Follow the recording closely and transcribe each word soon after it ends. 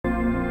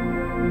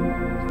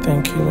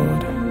Thank you,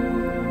 Lord.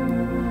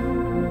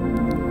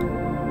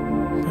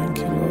 Thank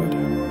you,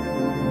 Lord.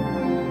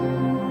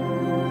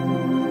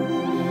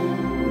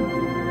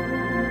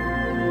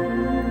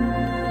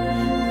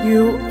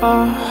 You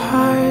are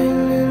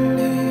highly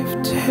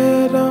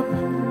lifted up.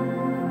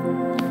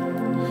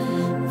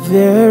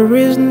 There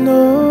is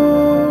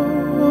no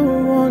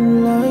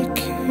one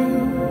like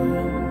you.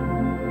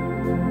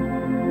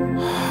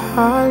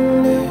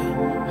 Halle,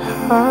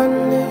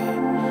 halle,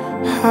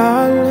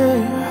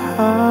 halle,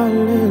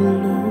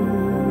 hallelujah.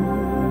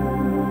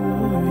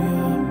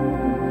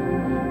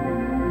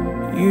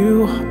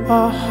 You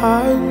are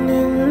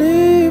highly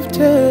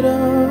lifted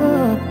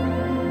up.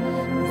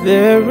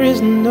 There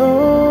is no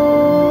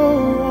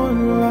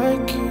one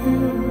like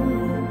you.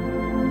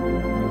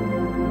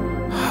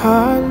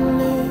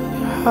 Halle,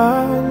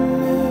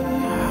 halle,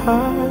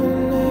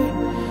 halle,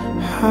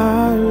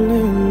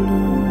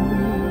 hallelujah.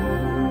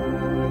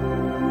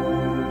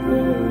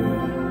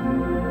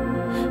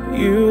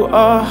 You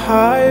are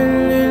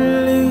highly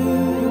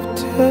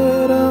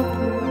lifted up.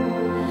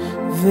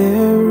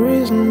 There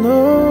is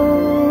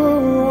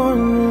no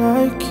one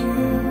like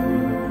you.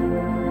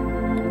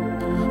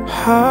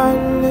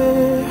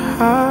 Halle,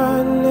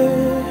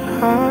 halle,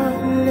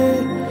 halle,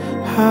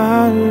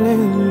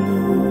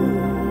 hallelujah.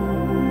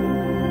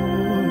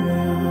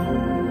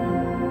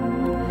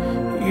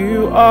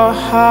 You are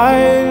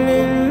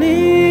highly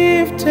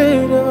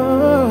lifted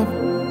up.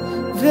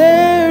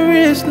 There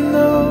is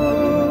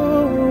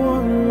no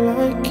one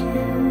like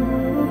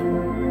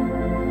you.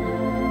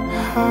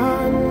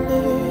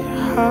 Halle,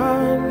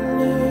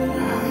 halle,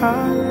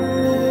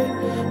 halle,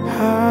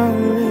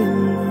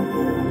 hallelujah.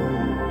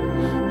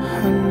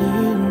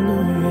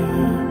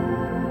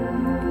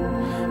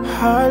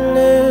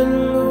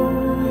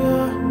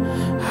 Hallelujah,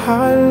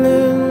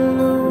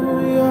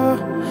 hallelujah,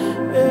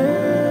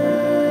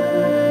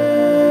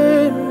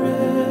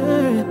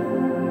 amen.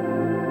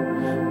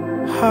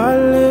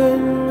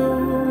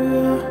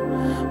 Hallelujah,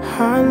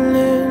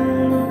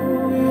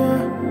 hallelujah,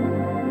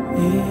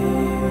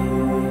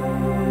 amen.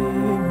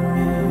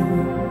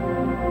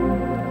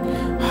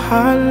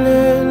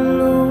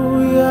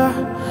 Hallelujah,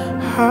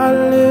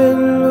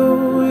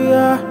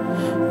 hallelujah,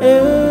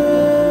 amen.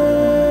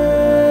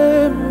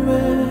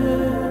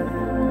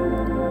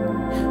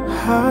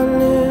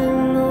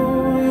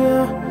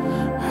 Hallelujah,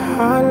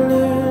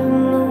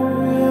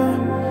 hallelujah,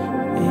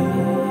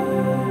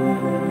 amen.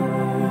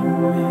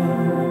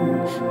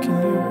 Can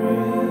you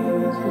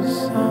raise the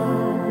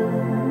sound?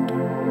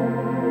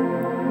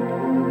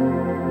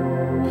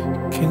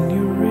 Can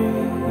you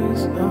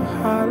raise a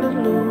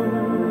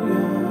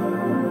hallelujah?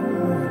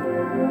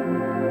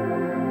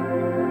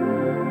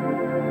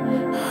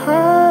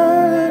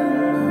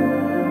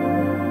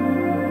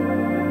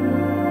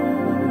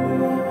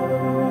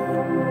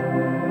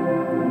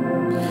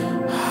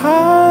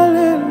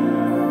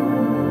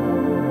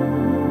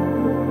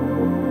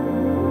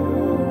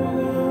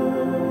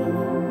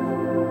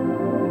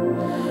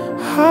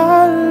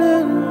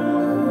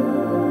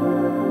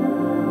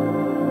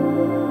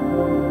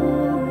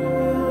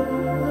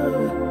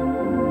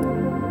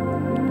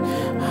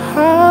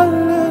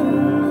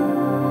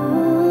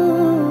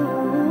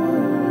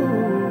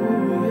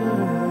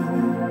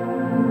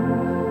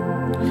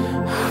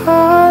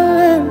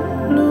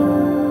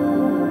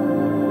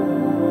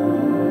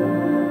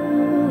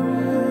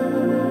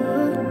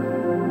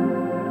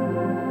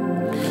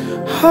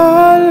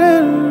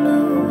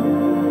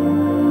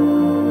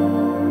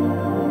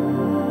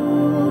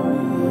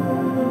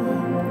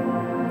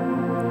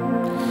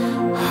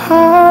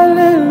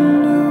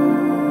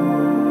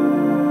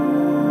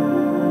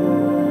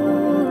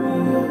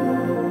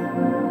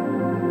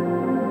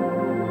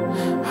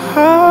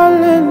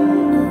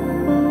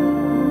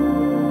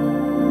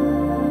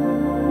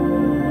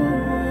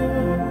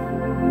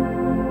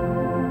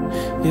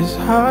 Yes,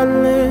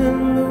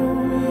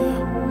 hallelujah,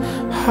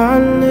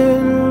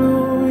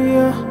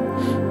 hallelujah,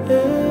 amen.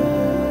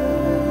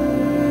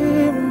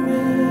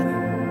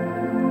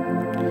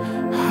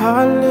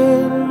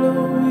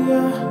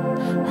 Hallelujah,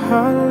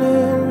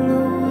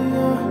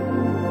 hallelujah.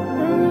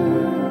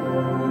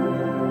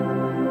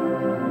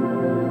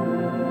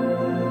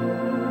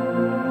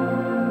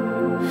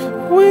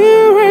 We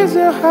raise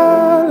a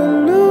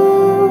hallelujah.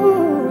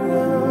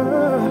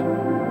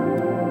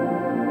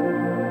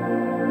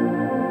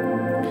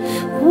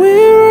 We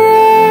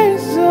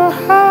raise a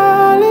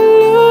hallelujah.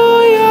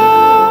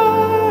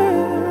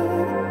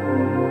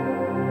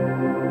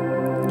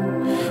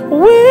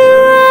 We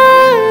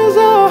raise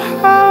a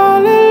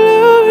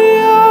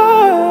hallelujah.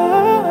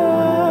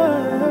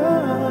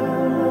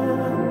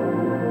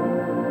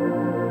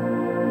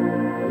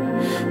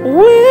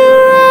 We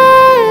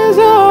raise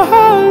a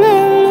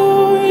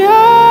hallelujah.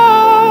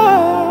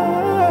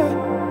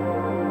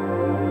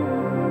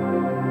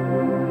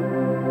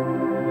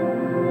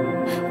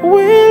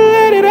 We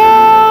let it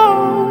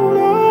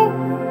out.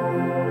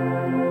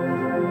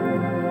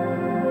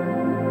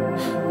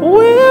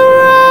 We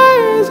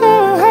raise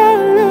a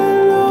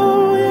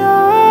hallelujah.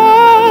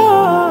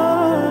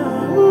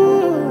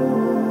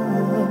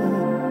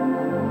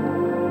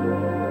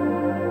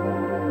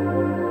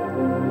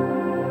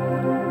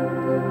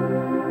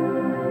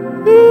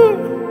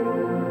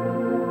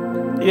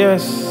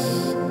 Yes,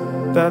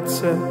 that's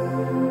it.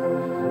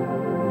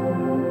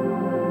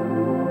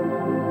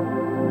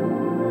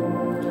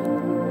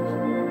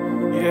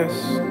 Yes.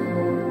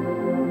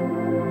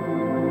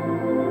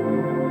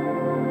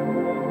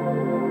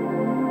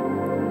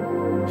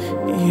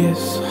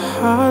 Yes,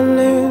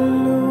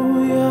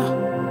 hallelujah,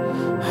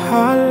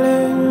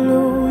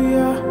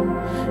 hallelujah,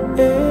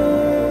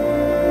 amen.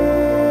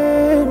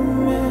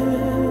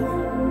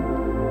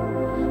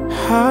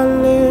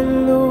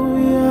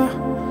 Hallelujah,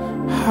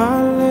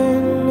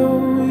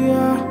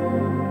 hallelujah,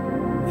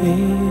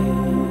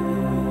 amen.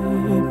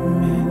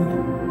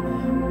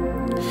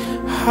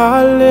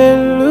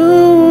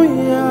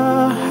 Hallelujah,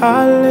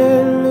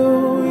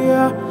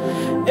 hallelujah,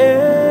 amen.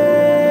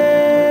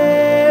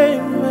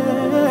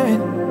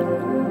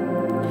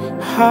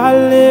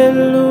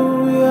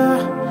 Hallelujah,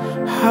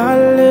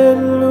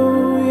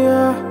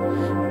 hallelujah,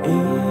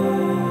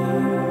 amen.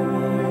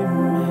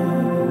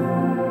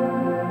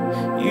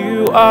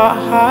 You are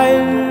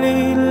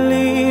highly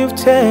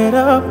lifted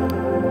up.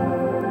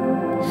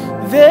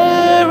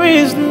 There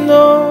is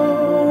no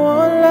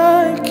one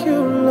like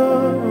you,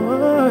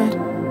 Lord.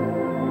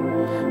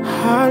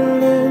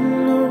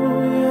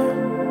 Hallelujah,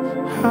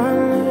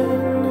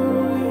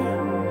 hallelujah.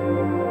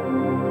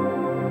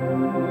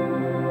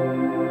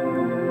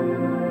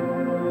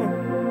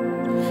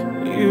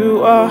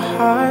 You are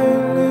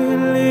highly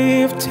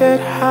lifted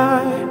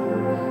high.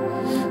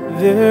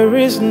 There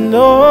is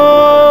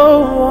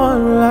no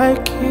one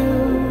like you.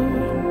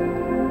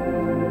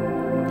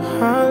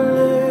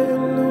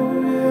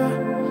 Hallelujah,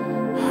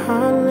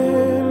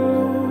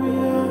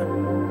 hallelujah,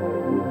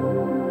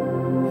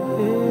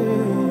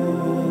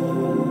 amen.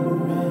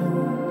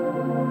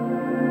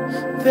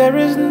 There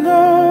is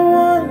no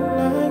one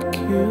like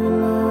you,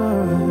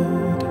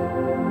 Lord.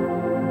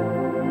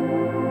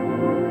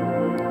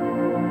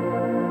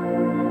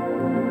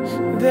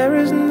 There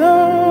is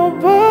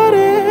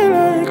nobody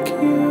like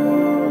you,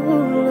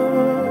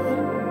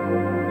 Lord.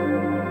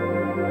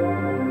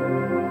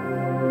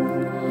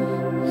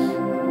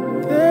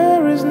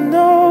 There is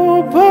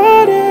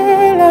nobody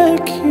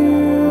like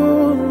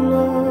you,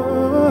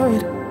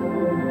 Lord.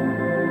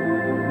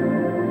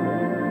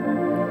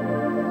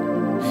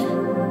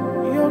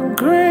 Your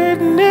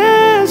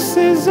greatness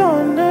is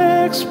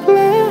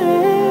unexplained.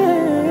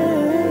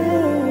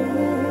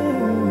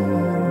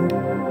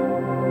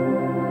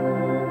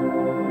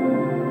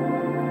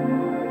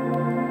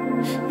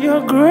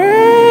 Your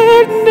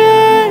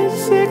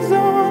greatness is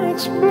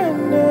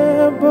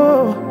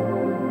unexplainable.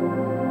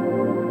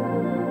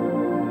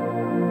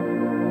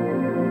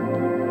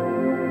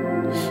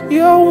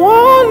 Your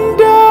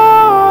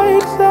wonder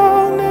is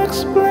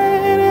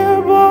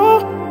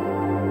unexplainable.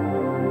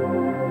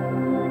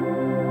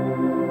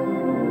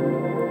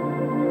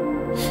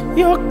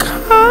 Your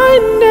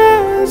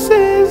kindness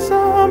is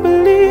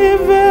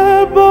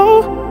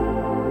unbelievable.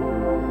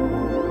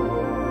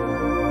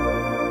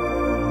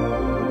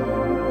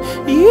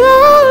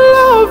 Your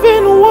love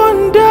and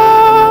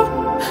wonder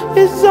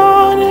is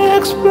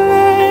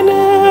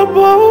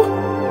unexplainable.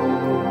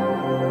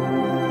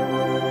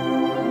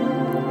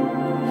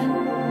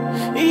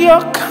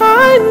 Your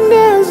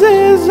kindness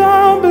is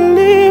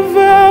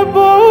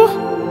unbelievable.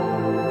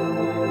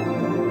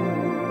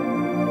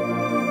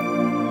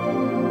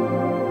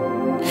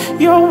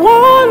 Your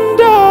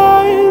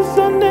wonder is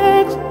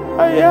unexplainable.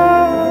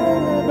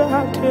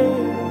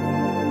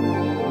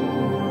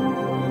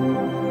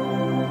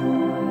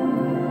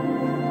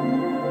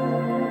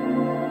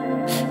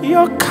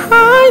 Your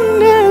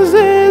kindness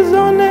is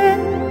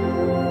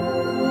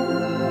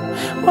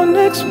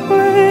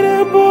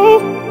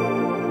unexplainable,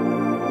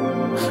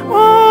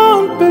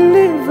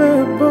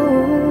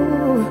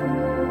 unbelievable.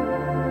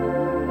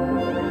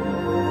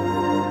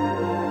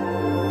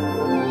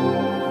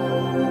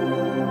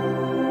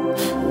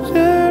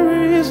 There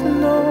is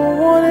no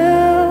one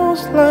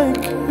else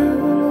like you,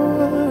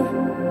 Lord.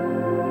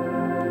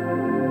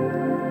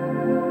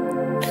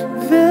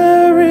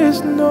 There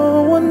is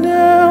no one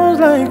else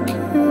like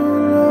you,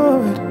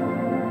 Lord.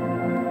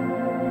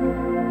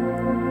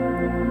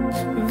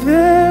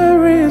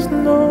 There is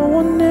no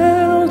one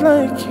else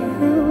like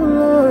you,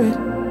 Lord.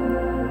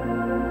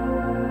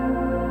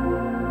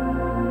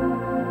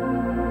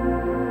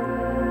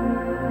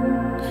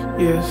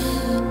 Yes.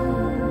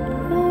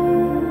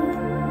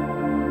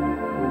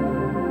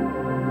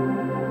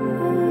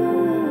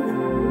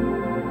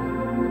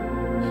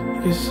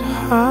 Yes,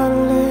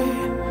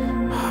 hallelujah.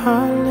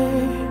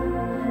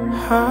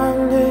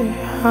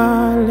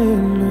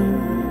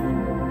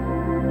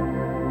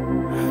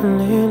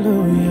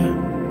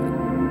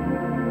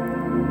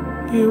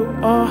 You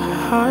are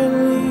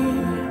highly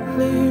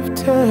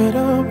lifted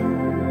up.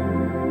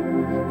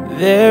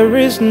 There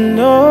is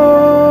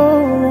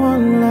no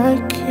one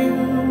like you.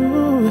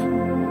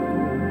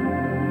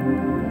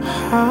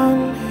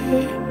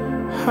 Hallelujah.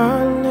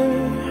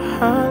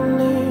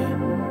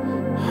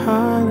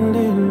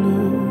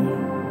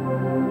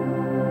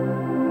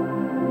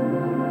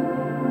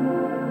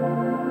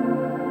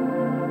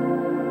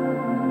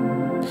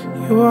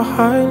 You are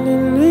highly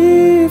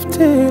lifted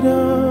lifted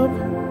up.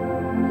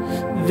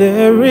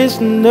 There is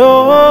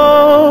no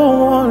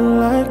one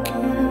like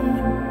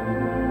you.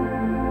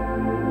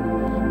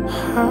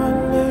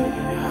 Halle,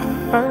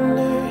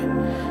 halle,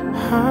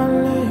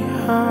 halle,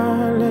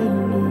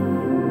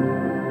 hallelujah.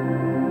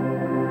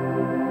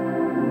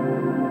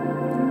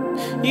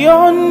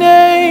 Your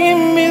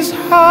name is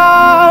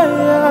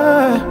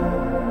higher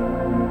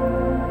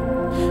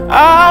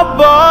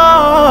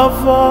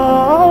above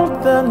all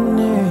the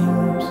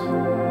names.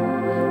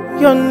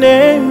 Your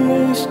name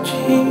is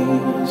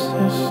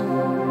Jesus.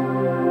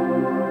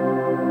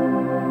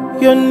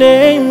 Your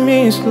name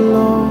is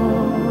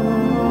Lord.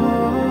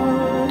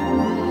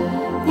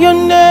 Your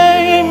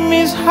name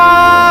is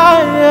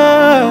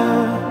higher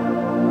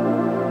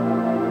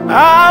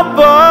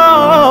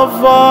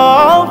above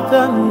all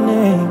the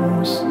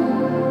names.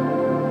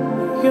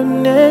 Your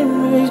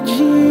name is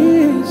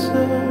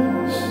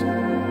Jesus.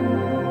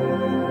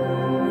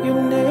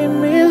 Your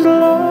name is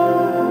Lord.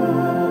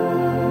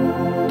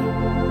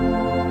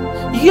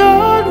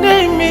 Your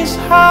name is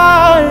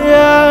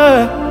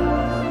higher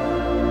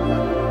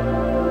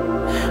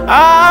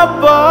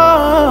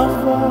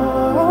above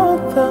all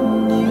the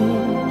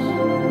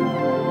names.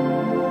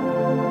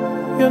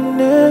 Your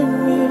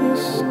name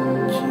is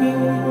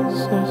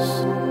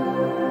Jesus.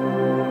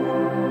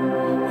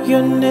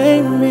 Your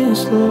name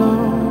is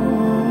Lord.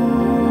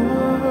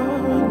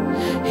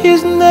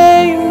 His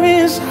name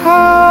is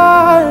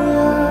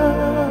higher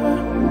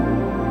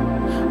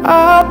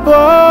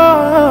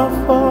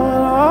above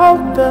all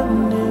the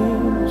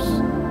names.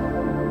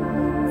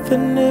 The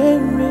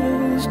name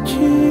is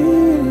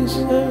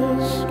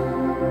Jesus.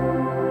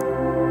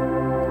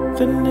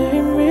 The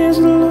name is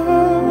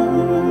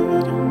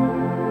Lord.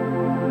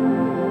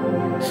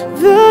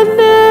 The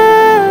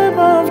name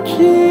of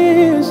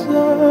Jesus,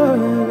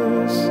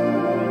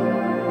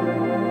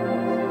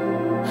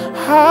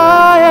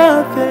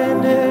 higher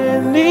than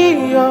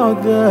any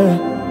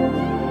other.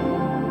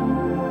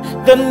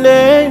 The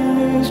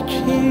name is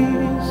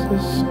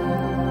Jesus.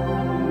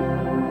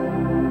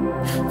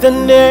 The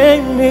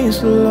name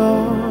is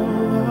Lord.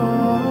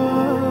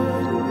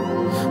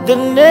 The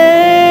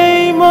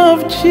name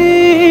of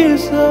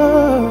Jesus,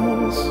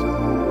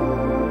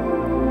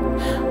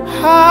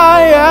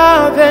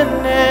 higher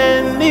than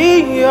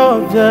any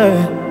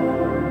other.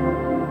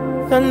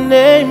 The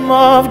name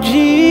of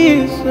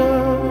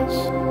Jesus.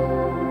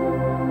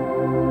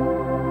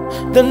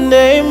 The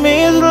name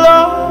is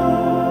Lord.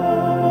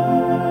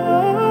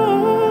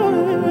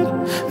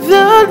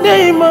 The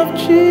name of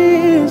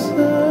Jesus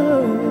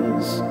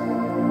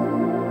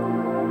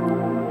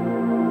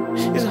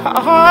is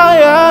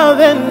higher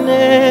than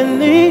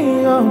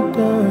any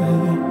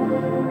other.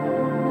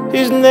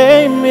 His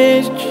name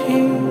is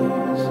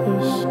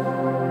Jesus.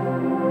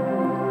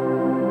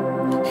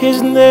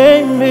 His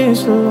name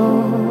is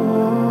Lord.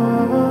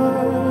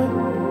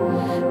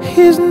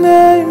 His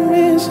name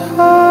is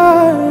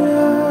higher.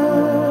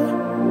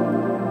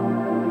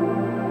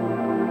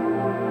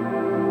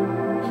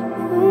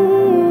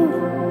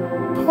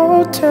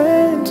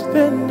 Potent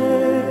than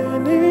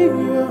any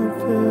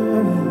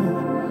other.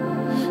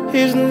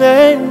 His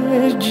name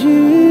is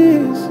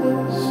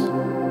Jesus.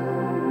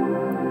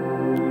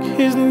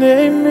 His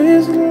name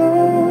is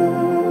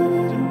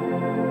Lord.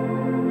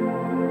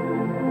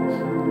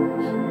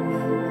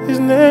 His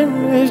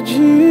name is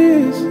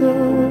Jesus.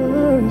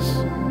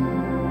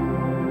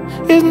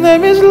 His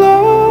name is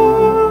Lord.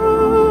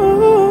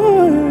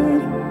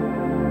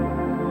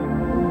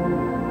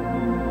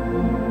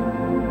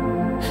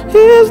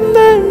 His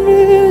name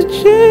is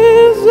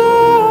Jesus.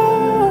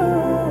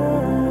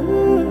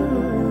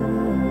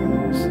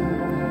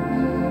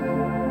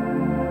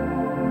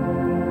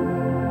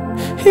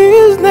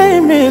 His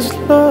name is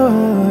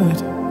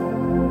Lord.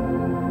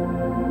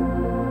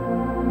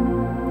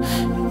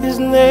 His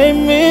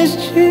name is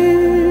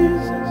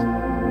Jesus.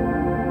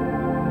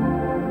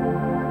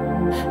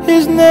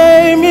 His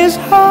name is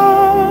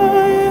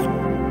high.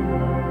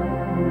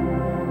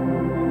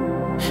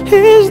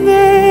 His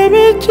name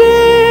is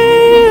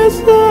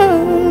Jesus.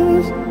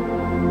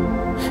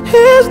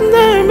 His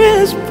name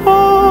is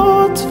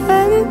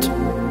potent.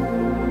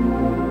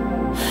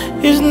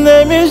 His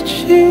name is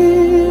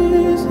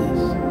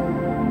Jesus.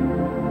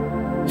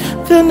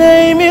 The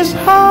name is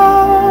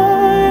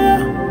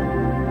high.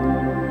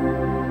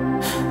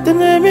 The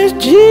name is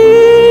Jesus.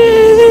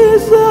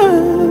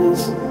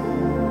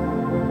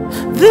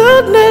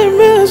 The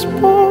name is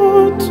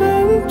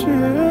potent.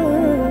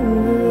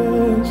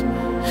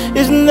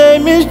 His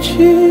name is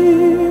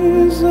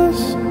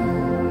Jesus.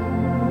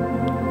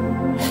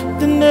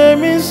 The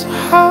name is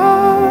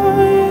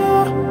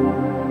higher.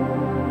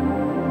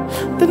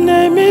 The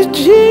name is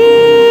Jesus.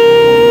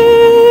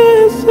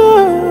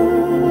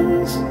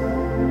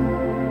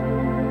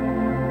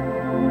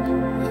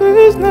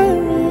 His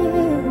name is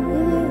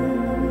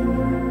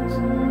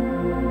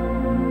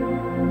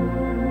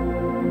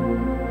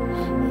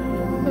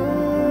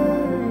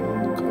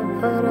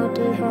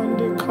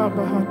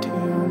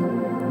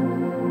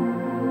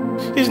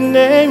His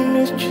name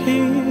is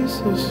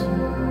Jesus.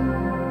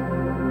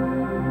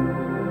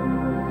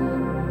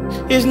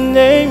 His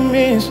name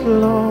is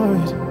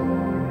Lord.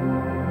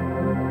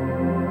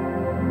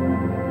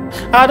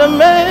 At the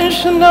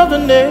mention of the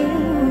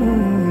name,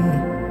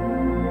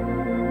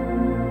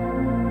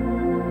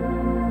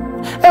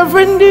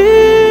 every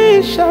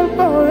knee shall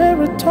bow,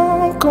 every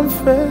tongue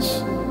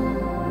confess.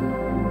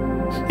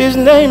 His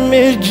name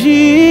is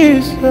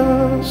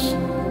Jesus.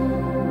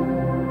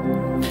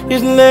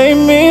 His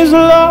name is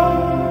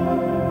Lord.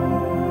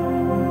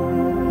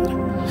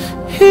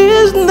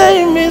 His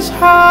name is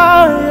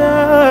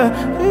higher.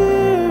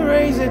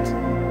 Raise it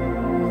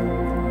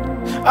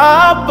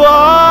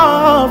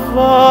above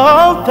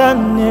all the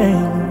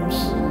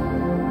names.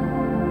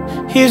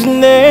 His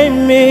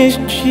name is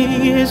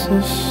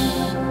Jesus.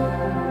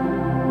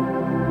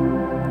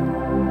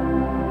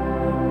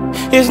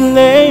 His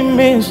name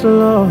is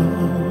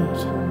Lord.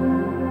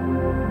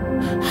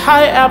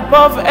 High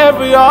above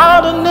every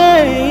other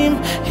name.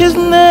 His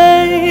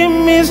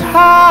name is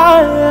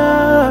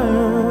higher.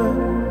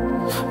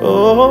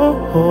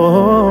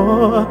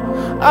 Oh,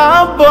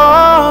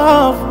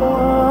 above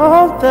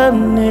all the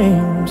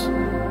names.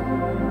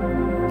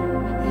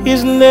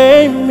 His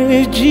name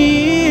is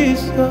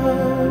Jesus.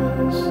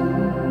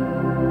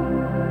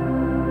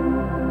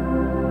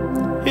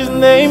 His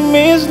name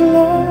is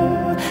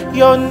Lord.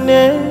 Your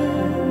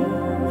name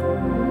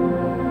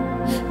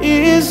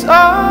is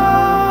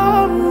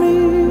a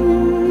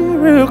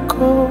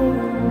miracle.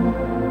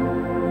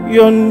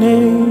 Your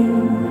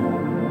name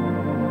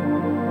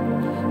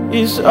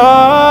is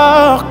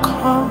a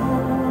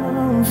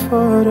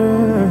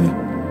comforter.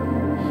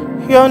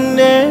 Your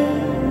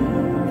name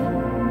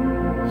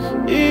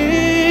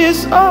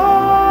is almighty.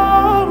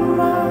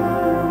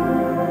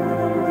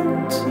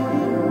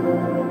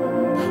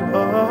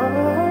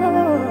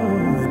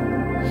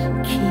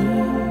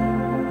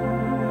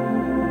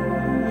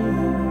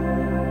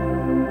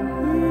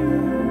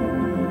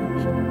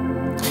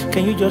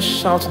 Can you just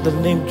shout the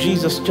name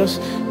Jesus?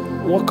 Just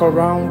walk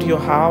around your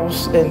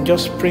house and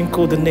just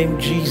sprinkle the name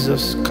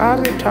Jesus.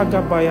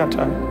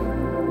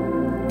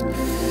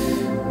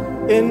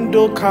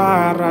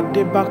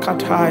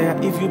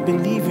 If you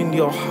believe in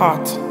your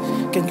heart,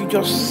 can you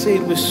just say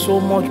it with so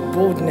much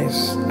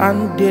boldness?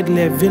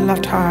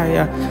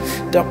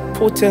 The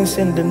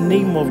potency in the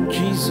name of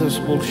Jesus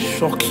will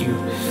shock you.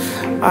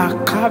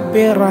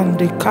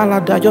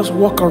 Just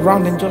walk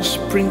around and just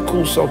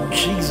sprinkles of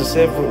Jesus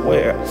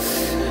everywhere.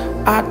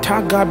 Let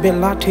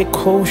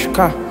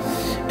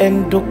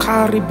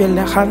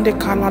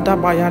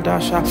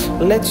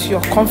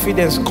your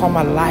confidence come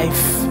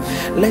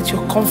alive. Let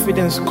your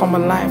confidence come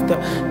alive.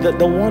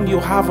 The one you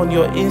have on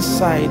your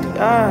inside.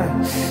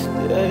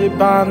 The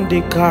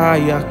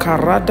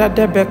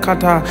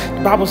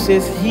Bible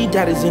says, he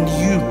that is in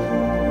you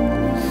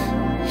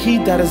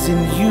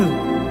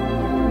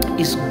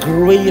is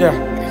greater.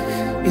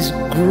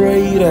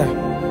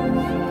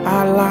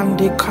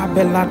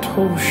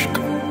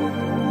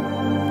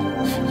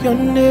 Your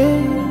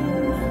name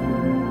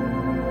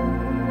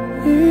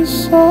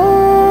is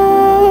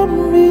a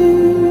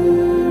miracle.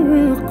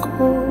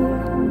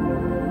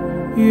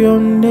 Your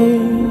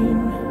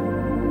name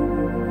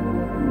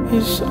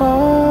is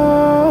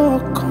a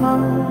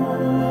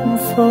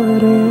comforter.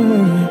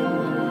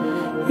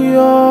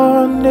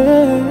 Your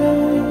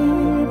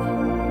name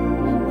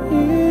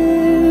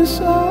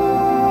is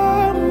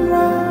almighty.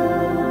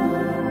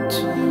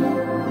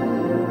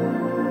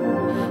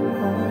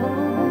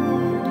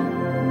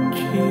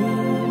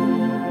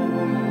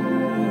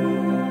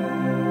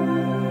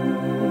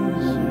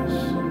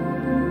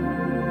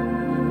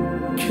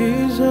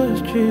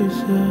 Jesus,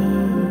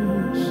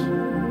 Jesus,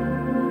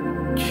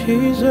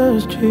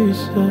 Jesus,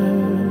 Jesus,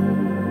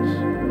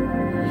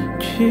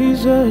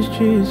 Jesus,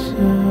 Jesus.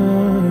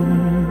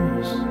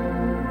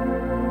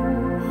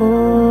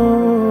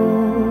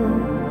 Oh,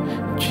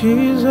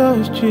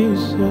 Jesus,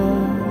 Jesus,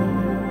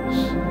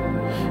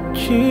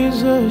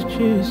 Jesus,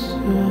 Jesus,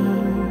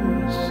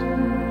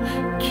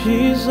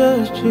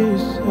 Jesus,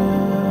 Jesus.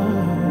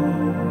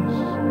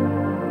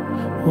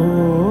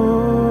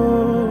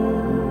 Oh,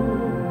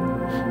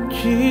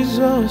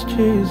 Jesus,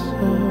 Jesus,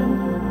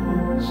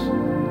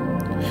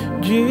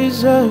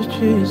 Jesus,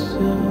 Jesus,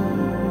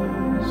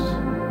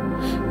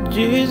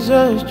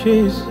 Jesus,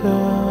 Jesus.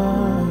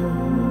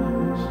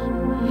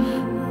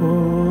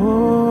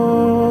 Oh,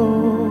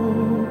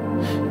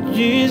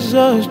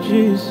 Jesus,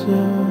 Jesus,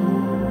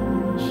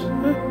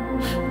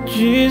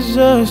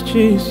 Jesus,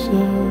 Jesus,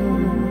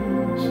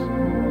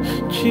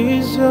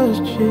 Jesus,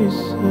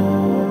 Jesus.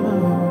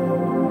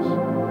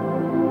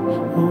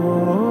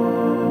 Oh,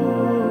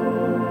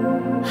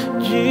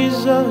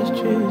 Jesus,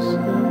 Jesus,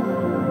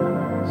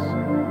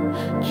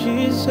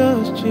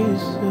 Jesus,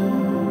 Jesus,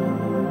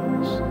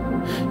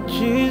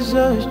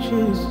 Jesus,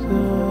 Jesus.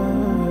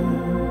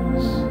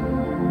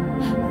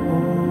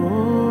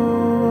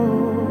 Oh,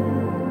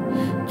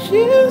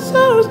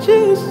 Jesus,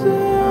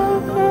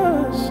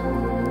 Jesus,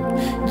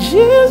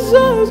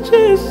 Jesus,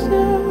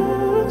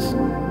 Jesus,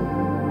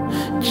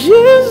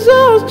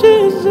 Jesus,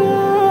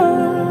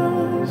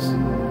 Jesus.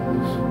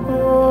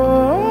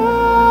 Oh,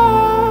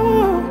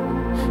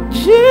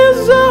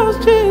 Jesus.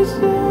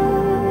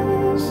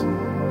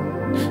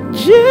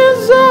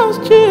 Jesus,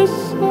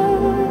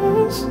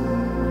 Jesus,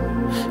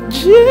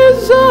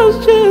 Jesus,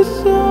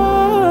 Jesus.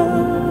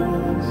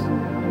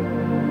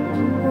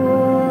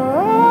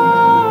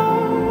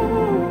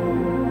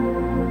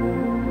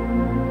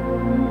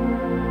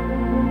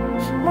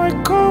 My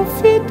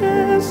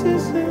confidence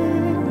is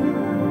in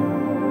you,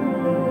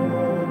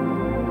 Lord.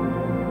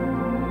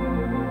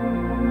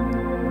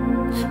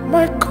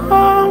 My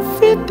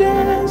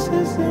confidence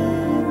is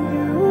in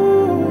you,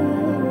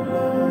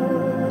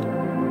 Lord.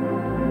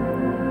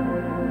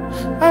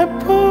 I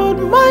put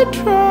my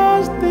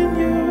trust in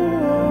you,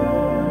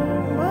 oh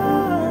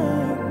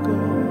my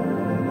God.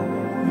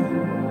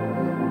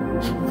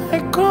 My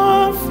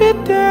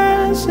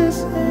confidence is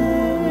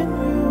in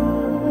you,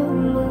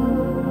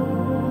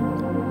 Lord.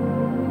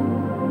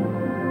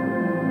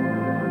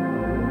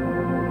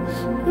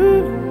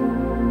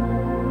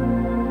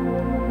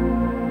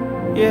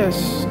 Yes,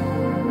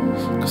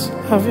 'cause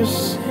have you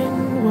seen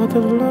what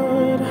the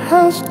Lord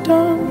has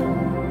done?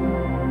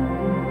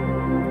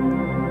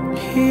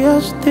 He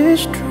has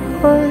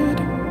destroyed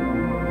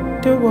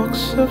the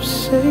works of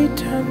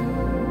Satan.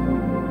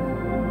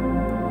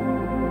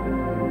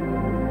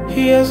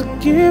 He has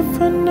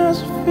given us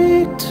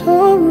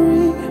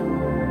victory.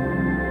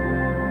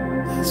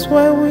 That's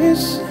why we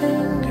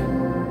sing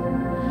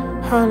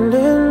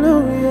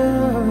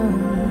hallelujah.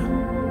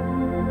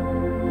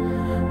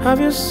 Have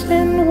you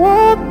seen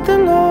what the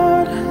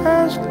Lord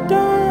has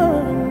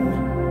done?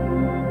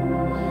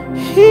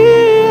 He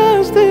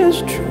has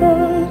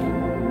destroyed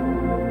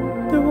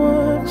the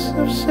works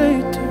of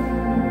Satan.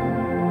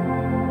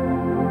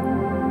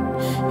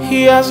 He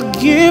has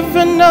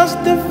given us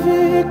the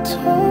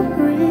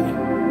victory.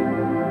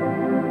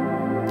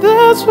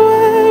 That's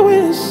why we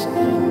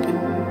sing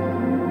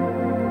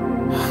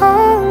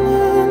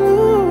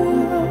hallelujah.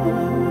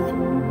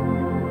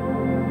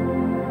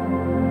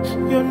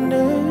 Your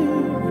name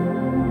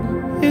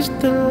is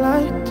the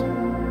light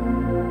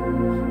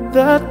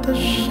that the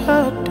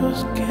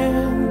shadows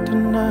can't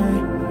deny.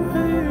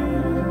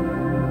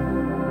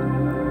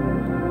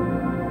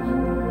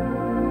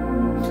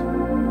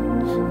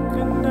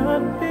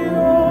 Cannot be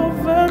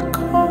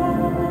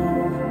overcome.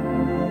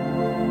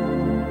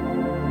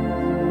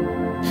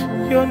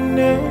 Your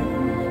name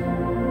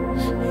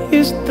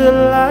is the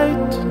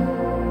light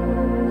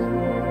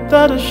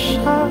that the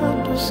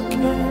shadows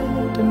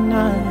can't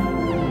deny.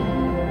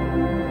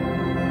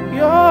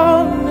 Your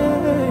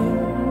name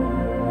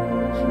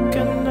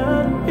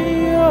cannot be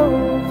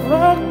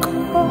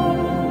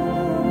overcome.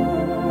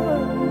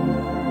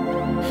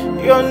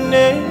 Your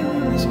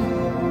name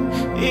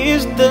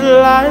is the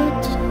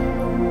light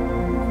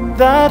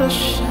that the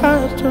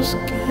shadows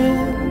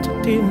can't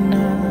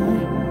deny.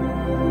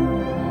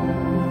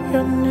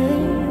 Your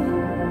name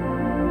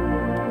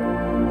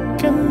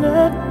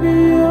cannot be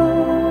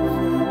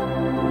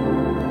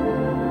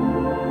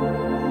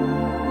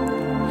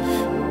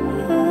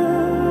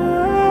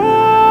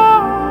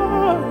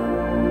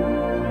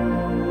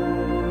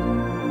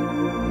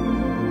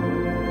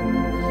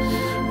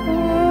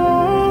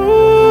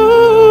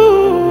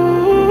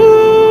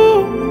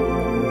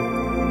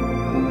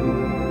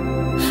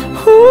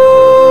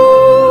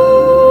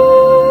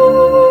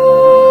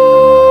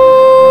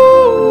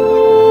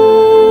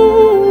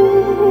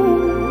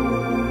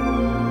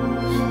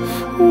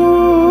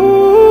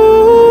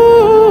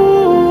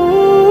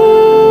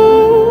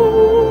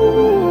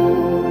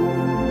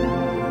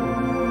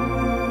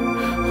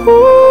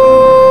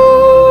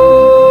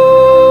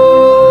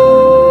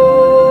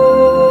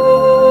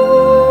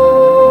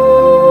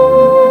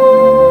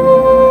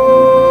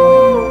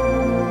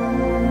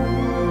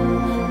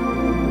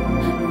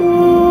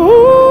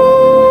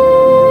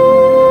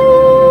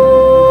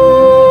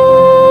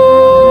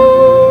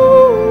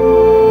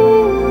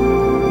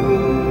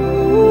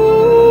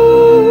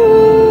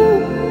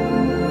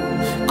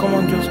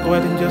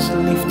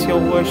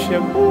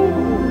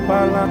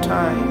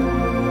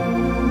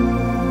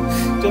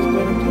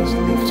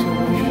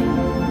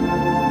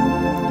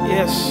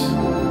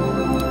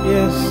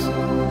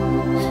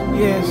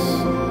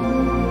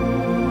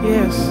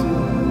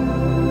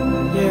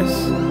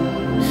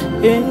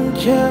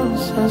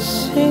angels are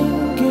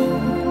singing,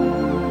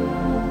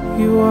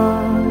 you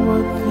are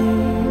worthy,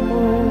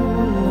 oh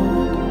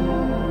Lord.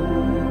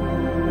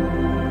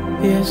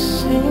 They are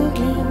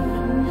singing,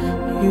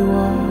 you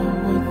are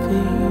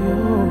worthy,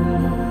 oh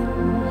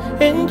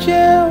Lord.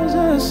 Angels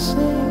are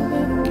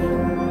singing,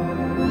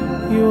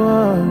 you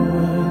are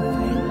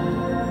worthy,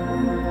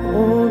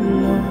 oh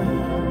Lord.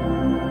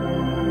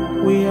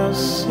 We are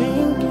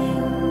singing,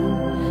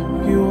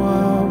 you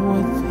are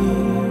worthy,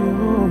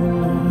 oh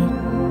Lord.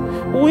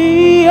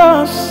 We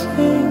are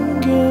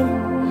singing,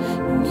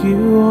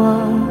 you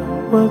are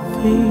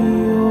worthy,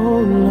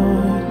 oh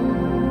Lord.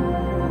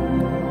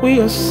 We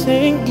are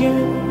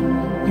singing,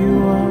 you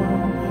are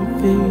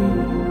worthy,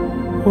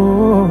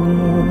 oh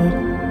Lord.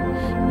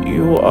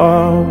 You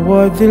are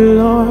worthy,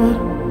 Lord.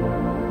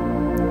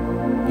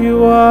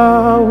 You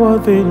are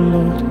worthy,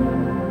 Lord.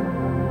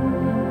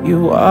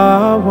 You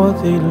are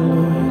worthy,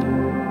 Lord.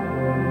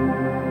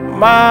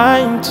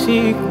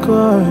 Mighty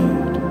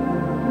God,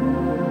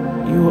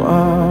 you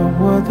are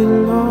worthy,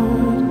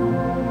 Lord.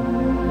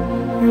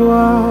 You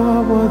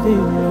are worthy,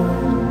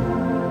 Lord.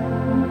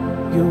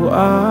 You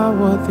are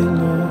worthy,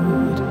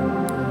 Lord.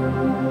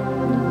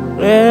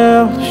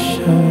 El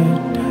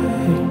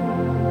Shaddai,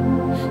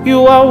 you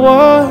are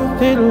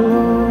worthy,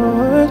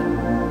 Lord.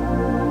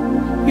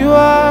 You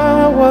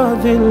are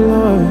worthy,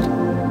 Lord.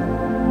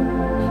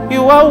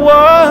 You are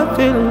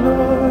worthy,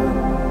 Lord.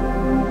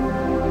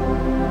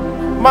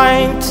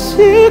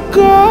 Mighty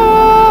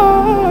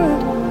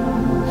God,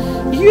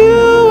 you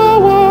are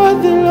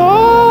worthy,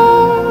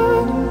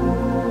 Lord.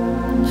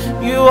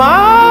 You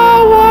are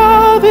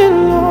worthy,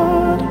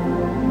 Lord.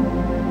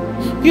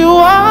 You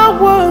are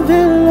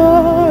worthy,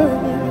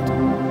 Lord.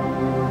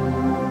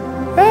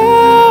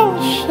 El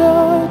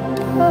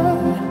Shaddai,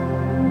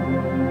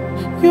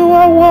 you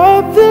are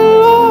worthy,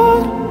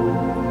 Lord.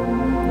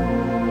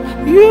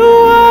 You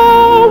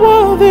are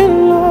worthy,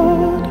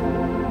 Lord.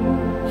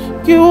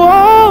 You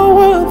are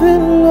worthy,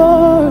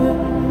 Lord.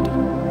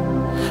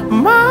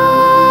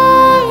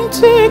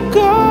 Mighty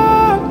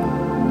God,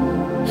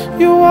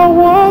 you are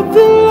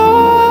worthy,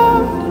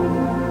 Lord.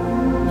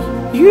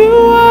 You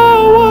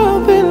are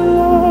worthy,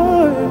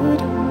 Lord.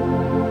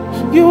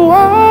 You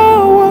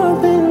are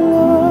worthy,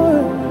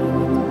 Lord.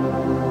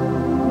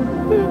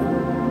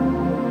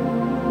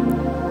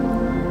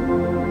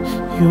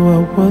 You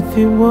are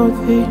worthy,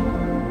 worthy.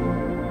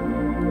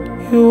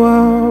 You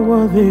are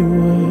worthy,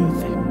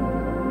 worthy.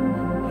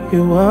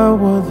 You are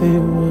worthy,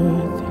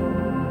 worthy.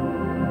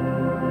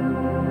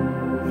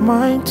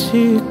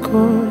 Mighty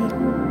God,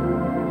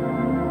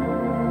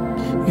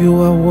 you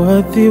are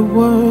worthy,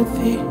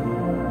 worthy.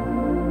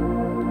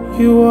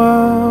 You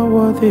are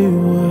worthy,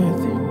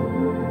 worthy.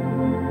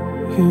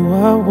 You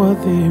are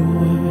worthy,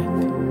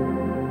 worthy.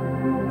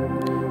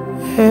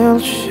 El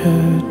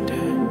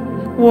Shaddai,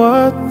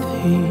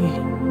 worthy.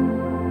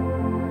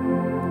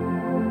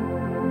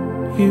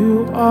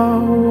 You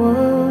are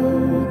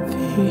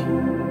worthy.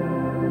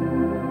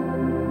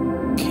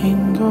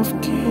 King of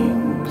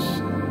kings,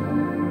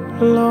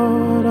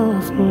 Lord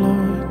of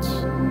lords,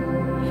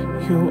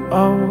 you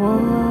are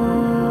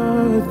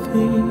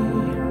worthy.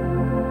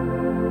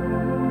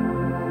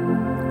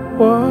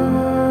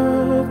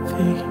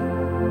 Worthy.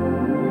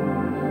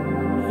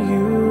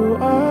 You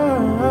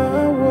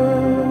are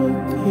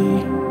worthy.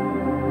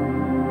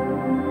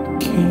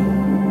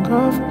 King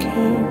of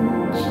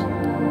kings,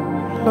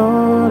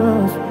 Lord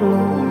of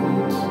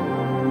lords,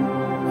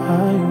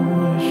 I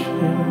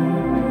worship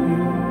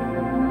you.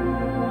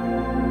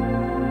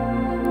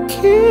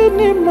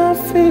 Kini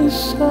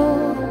mafisa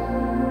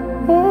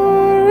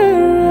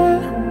orere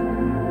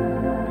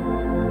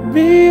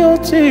bí ó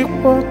ti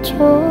pọ̀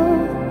tó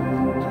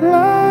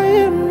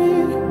láyé mi,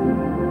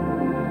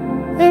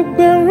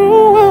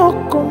 ẹgbẹ̀rún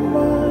ọkàn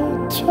máa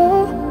tó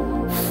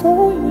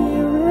fún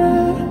ire.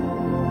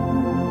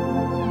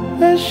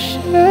 Ẹ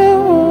ṣé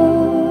o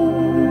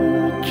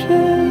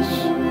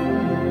Jésù,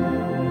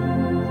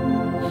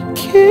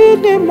 kí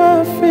ni màá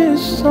fi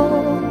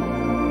san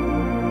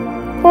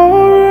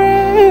oore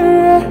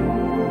rẹ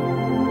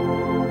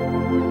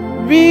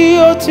bí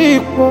ó ti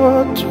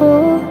pọ̀ tó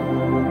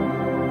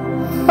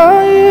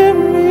láyé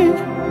mi,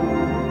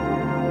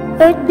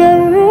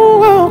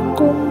 ẹgbẹ̀rún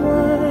ọkàn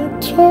máa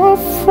tó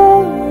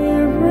fún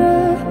ire.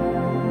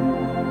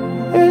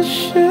 Ẹ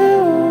ṣé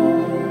o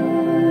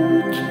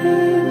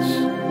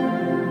Jésù.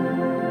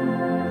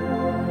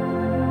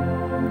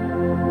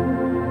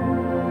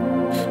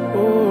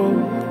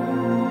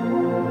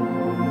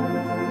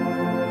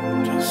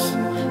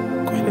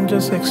 Go ahead and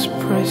just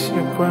express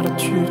your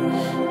gratitude.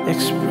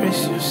 Express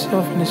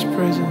yourself in His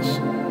presence.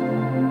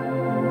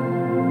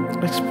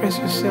 Express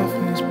yourself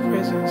in His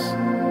presence.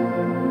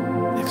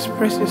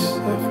 Express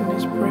yourself in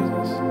His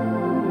presence.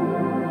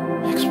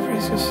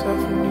 Express yourself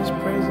in His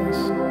presence.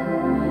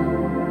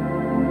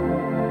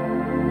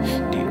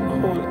 The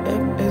whole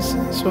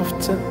essence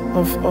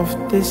of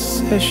this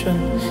session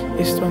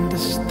is to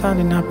understand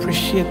and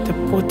appreciate the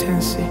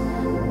potency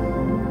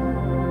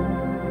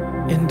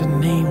in the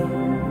name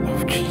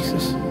of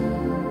Jesus.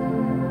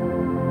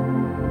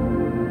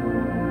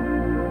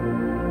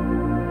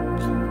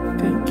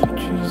 Thank you,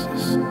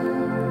 Jesus.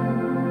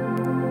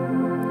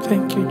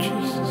 Thank you,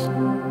 Jesus.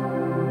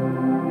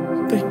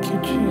 Thank you,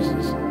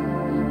 Jesus.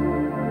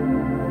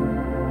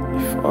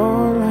 If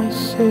all I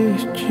say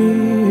is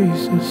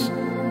Jesus,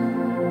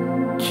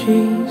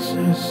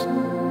 Jesus,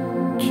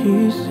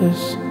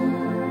 Jesus,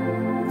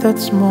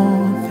 that's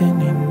more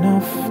than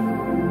enough.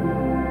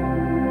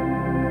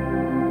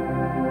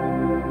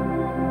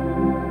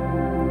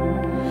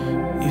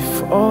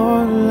 If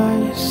all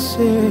I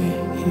say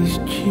is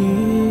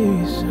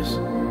Jesus,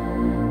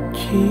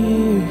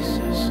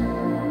 Jesus,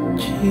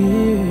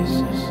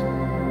 Jesus,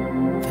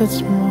 that's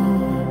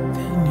more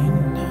than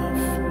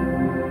enough.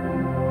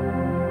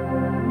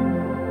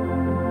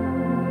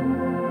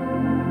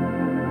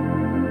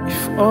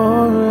 If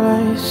all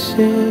I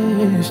say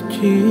is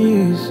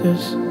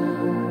Jesus,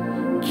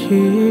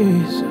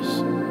 Jesus,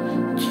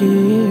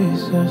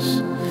 Jesus,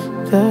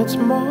 that's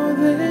more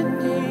than enough.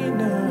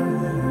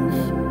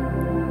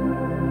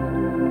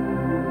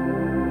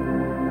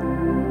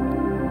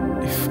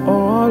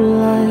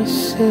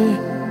 say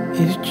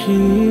is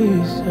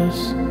Jesus,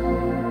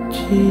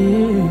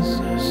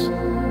 Jesus,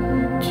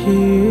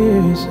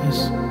 Jesus.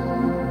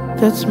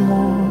 That's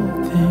more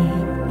than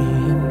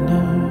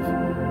enough.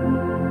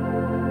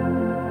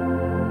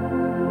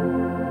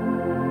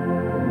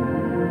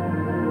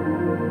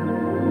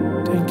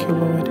 Thank you,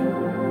 Lord,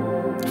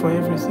 for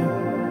everything.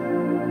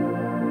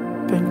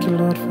 Thank you,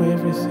 Lord, for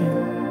everything.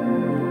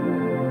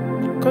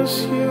 'Cause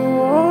you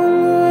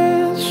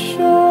always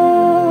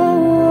show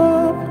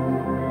up.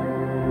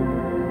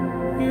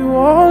 You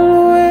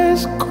always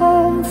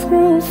come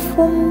through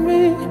for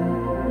me.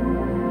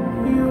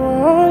 You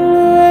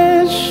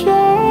always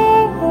show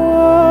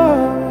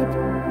up.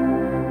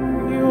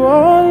 You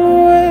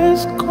always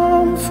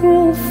come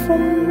through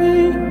for me.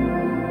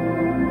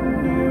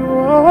 You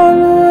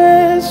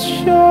always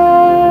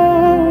show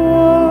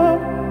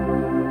up.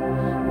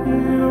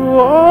 You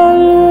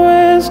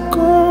always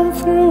come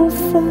through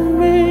for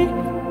me.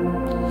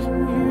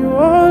 You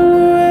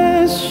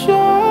always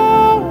show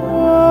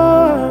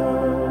up.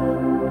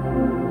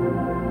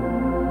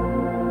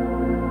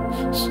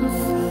 So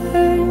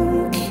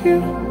thank you,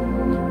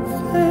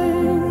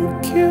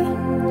 thank you,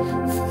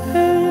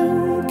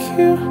 thank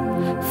you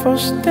for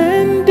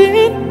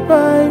standing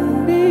by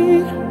me,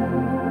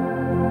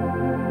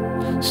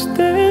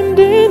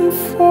 standing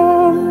for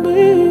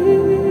me.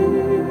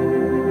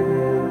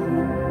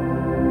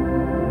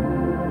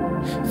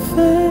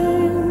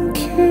 Thank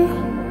you,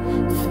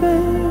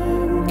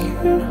 thank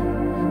you,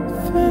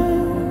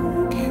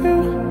 thank you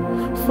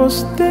for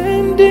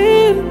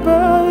standing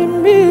by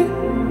me,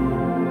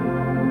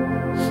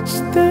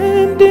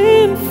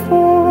 standing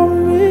for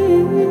me.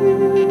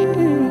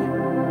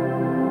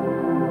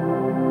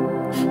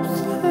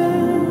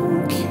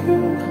 Thank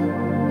you,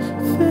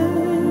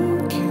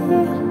 thank you,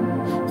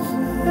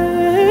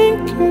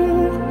 thank you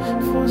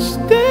for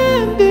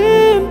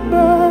standing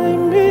by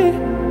me,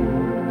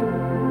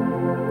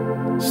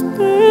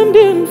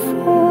 standing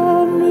for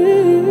me.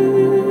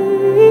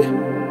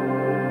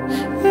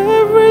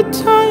 Every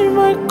time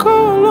I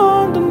call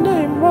on the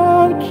name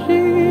of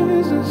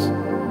Jesus,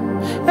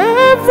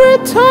 every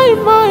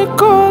time I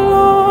call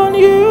on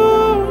you,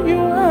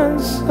 you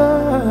answer.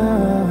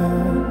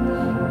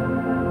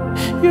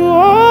 You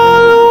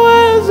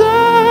always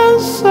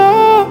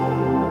answer.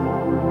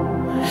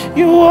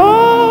 You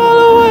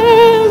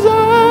always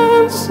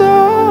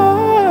answer.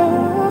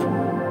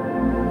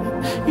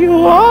 You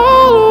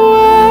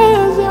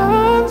always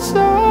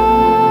answer.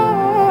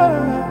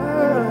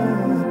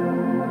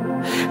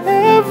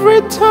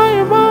 Every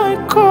time I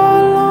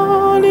call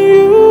on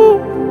you,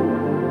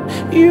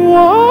 you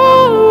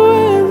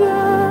always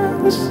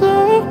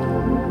answer.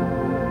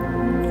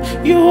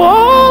 You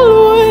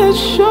always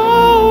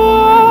show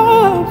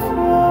up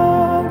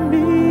for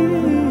me.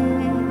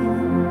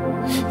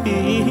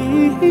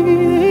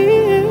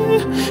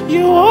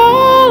 You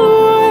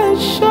always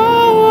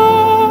show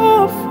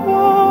up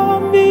for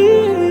me.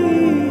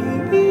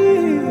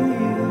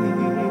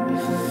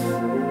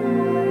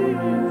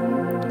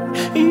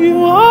 You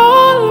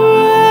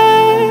always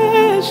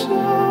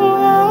show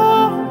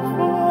up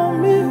for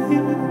me.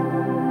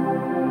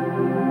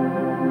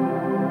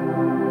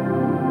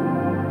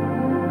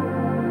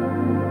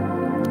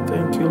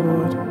 Thank you,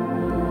 Lord.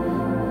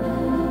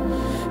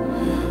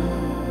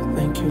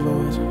 Thank you,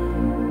 Lord.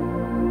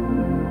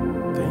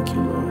 Thank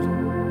you, Lord.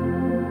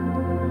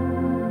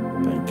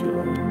 Thank you,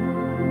 Lord.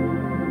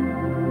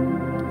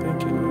 Thank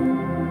you, Lord.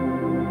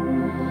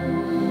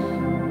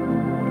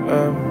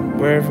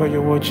 Wherever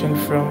you're watching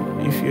from,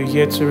 if you're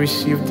yet to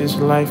receive this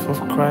life of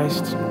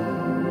Christ,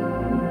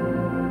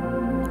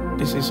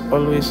 this is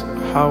always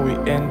how we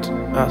end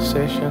our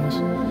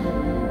sessions.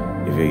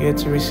 If you're yet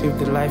to receive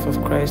the life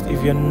of Christ,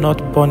 if you're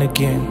not born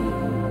again,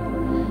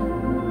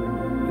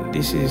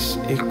 this is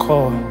a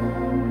call.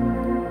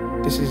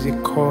 This is a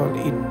call,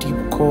 a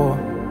deep call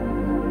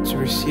to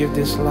receive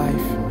this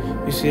life.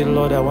 You say,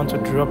 Lord, I want to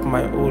drop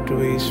my old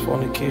ways,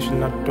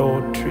 fornication,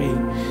 adultery,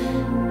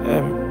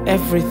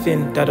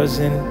 everything that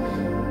doesn't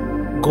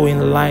go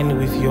in line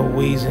with your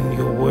ways and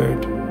your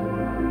word.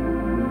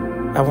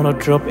 I want to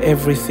drop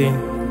everything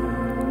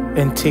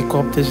and take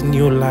up this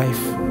new life.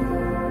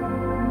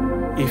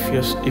 If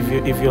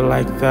you're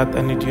like that,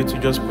 I need you to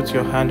just put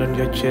your hand on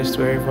your chest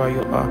wherever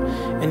you are.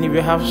 And if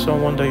you have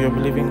someone that you're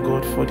believing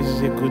God for, this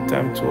is a good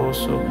time to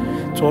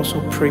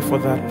also pray for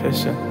that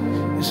person.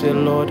 You say,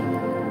 Lord,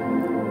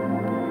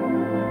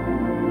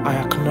 I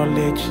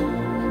acknowledge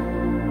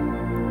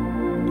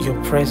your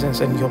presence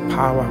and your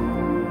power.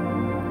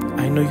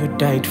 I know you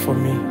died for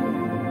me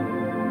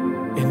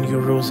and you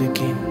rose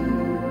again.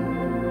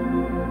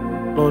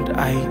 Lord,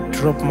 I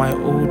drop my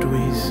old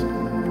ways.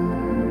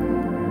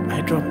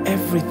 I drop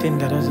everything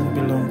that doesn't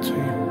belong to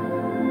you.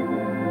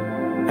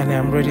 And I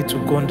am ready to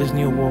go on this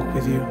new walk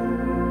with you.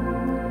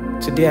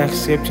 Today I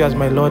accept you as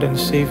my Lord and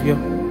Savior.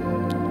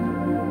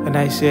 And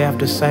I say I've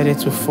decided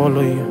to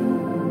follow you.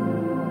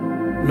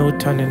 No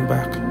turning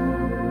back.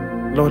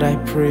 Lord, I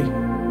pray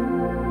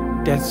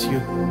that you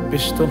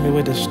bestow me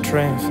with the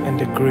strength and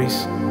the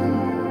grace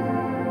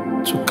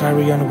to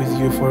carry on with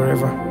you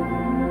forever.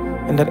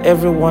 and that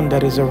everyone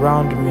that is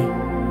around me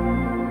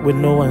will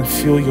know and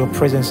feel your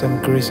presence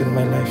and grace in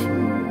my life.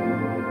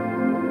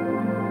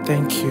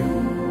 Thank you.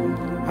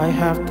 I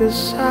have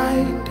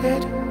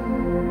decided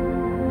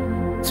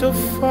to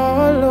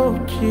follow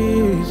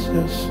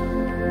Jesus.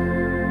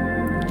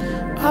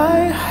 I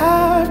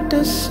have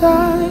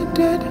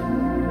decided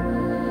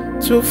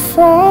to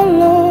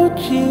follow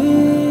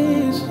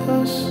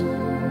Jesus.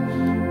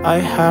 I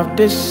have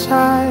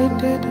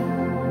decided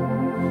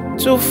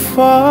to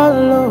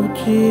follow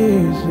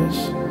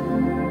Jesus.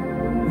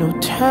 No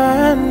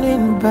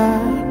turning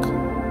back.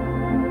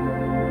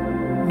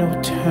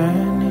 No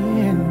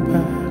turning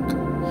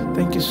back.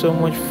 Thank you so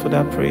much for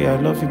that prayer.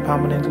 I love you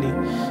permanently.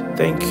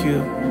 Thank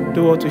you.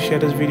 Do well to share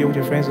this video with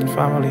your friends and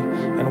family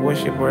and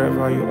worship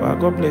wherever you are.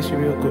 God bless you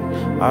real good.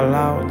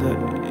 Allow the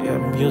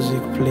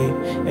music play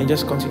and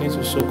just continue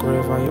to soak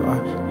wherever you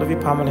are. Love you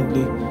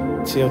permanently.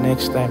 Till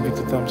next time,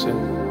 Victor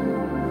Thompson.